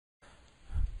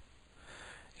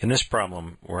In this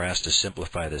problem, we're asked to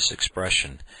simplify this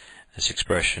expression. This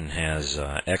expression has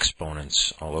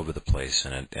exponents all over the place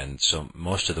in it, and so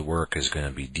most of the work is going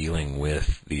to be dealing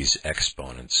with these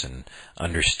exponents and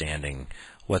understanding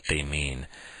what they mean.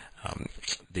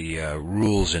 The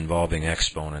rules involving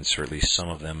exponents, or at least some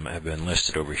of them, have been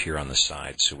listed over here on the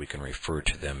side, so we can refer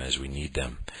to them as we need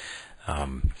them.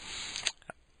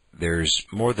 There's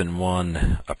more than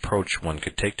one approach one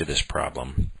could take to this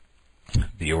problem.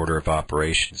 The order of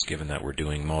operations, given that we're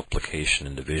doing multiplication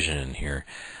and division in here,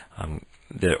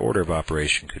 the order of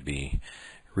operation could be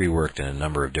reworked in a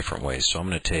number of different ways. So I'm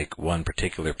going to take one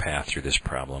particular path through this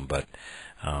problem, but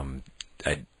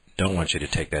I don't want you to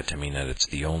take that to mean that it's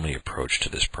the only approach to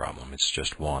this problem. It's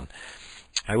just one.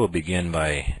 I will begin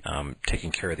by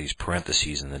taking care of these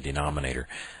parentheses in the denominator.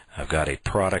 I've got a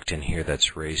product in here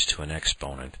that's raised to an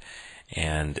exponent,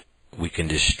 and we can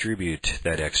distribute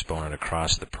that exponent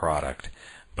across the product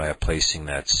by placing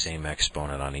that same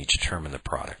exponent on each term in the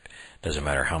product. Doesn't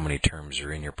matter how many terms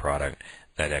are in your product,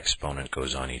 that exponent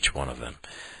goes on each one of them.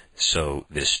 So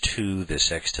this 2,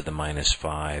 this x to the minus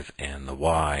 5, and the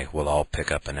y will all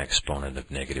pick up an exponent of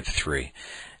negative 3.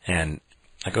 And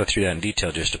I go through that in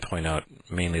detail just to point out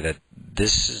mainly that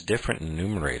this is different in the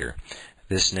numerator.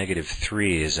 This negative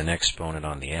 3 is an exponent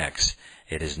on the x.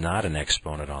 It is not an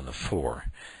exponent on the 4.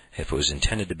 If it was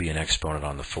intended to be an exponent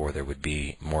on the 4, there would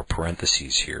be more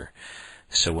parentheses here.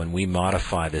 So when we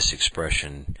modify this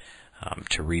expression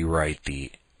to rewrite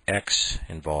the x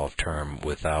involved term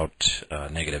without a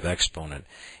negative exponent,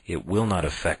 it will not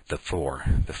affect the 4.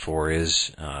 The 4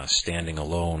 is standing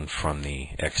alone from the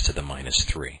x to the minus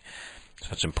 3. So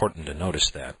it's important to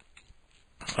notice that.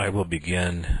 I will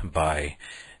begin by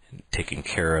taking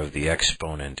care of the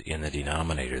exponent in the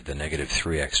denominator, the negative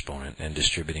 3 exponent, and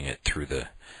distributing it through the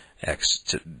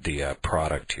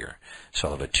product here. So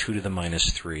I'll have a 2 to the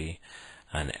minus 3,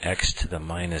 an x to the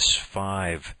minus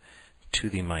 5 to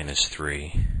the minus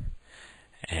 3,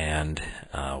 and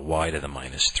y to the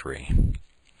minus 3.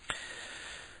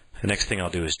 The next thing I'll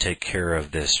do is take care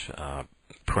of this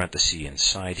parenthesis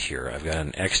inside here. I've got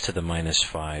an x to the minus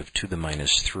 5 to the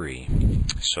minus 3.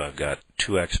 So I've got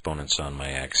two exponents on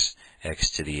my x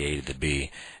to the a to the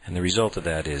b, and the result of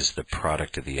that is the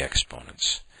product of the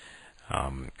exponents.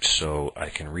 So I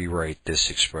can rewrite this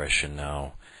expression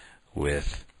now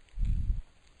with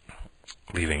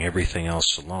leaving everything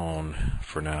else alone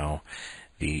for now.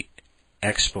 The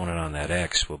exponent on that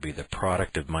x will be the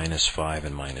product of minus 5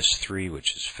 and minus 3,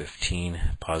 which is 15,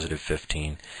 positive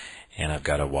 15, and I've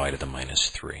got a y to the minus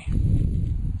 3.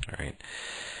 All right.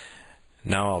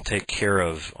 Now I'll take care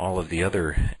of all of the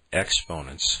other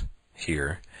exponents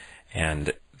here,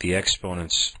 and the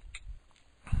exponents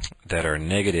that are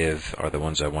negative are the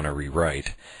ones I want to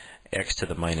rewrite. X to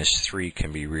the minus 3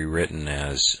 can be rewritten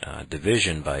as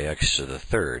division by x to the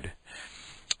third.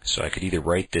 So I could either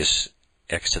write this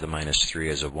x to the minus 3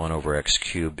 as a 1 over x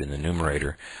cubed in the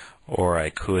numerator, or I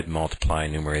could multiply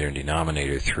numerator and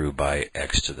denominator through by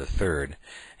x to the third,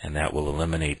 and that will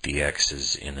eliminate the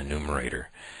x's in the numerator.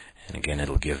 And again,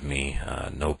 it'll give me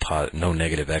no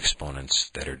negative exponents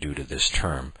that are due to this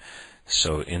term.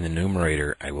 So in the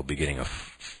numerator, I will be getting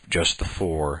just the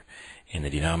 4. In the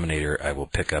denominator, I will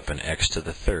pick up an x to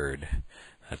the third.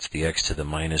 That's the x to the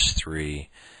minus 3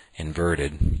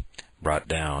 inverted, brought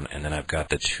down, and then I've got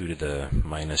the 2 to the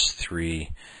minus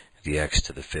 3, the x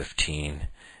to the 15,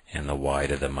 and the y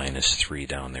to the minus 3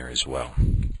 down there as well.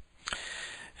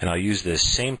 And I'll use this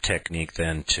same technique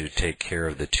then to take care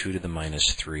of the 2 to the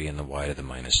minus 3 and the y to the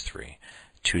minus 3.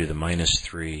 2 to the minus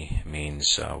 3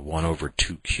 means 1 over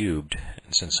 2 cubed,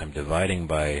 and since I'm dividing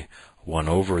by 1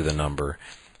 over the number,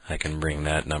 I can bring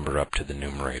that number up to the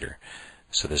numerator.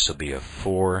 So this will be a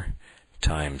 4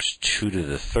 times 2 to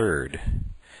the third,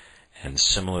 and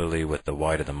similarly with the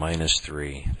y to the minus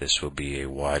 3, this will be a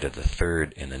y to the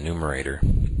third in the numerator.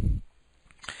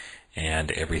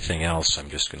 And everything else I'm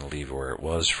just going to leave where it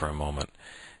was for a moment,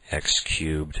 x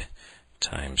cubed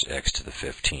times x to the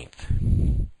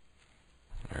 15th.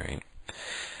 All right.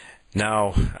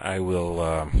 Now I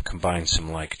will combine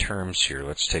some like terms here.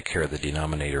 Let's take care of the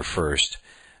denominator first.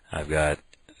 I've got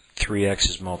 3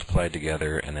 x's multiplied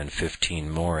together and then 15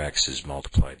 more x's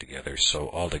multiplied together. So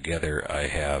altogether I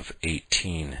have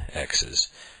 18 x's.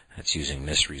 That's using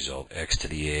this result. X to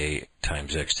the a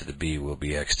times x to the b will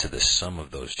be x to the sum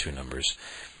of those two numbers.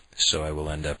 So I will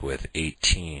end up with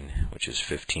 18, which is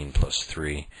 15 plus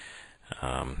 3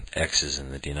 x's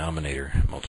in the denominator multiplied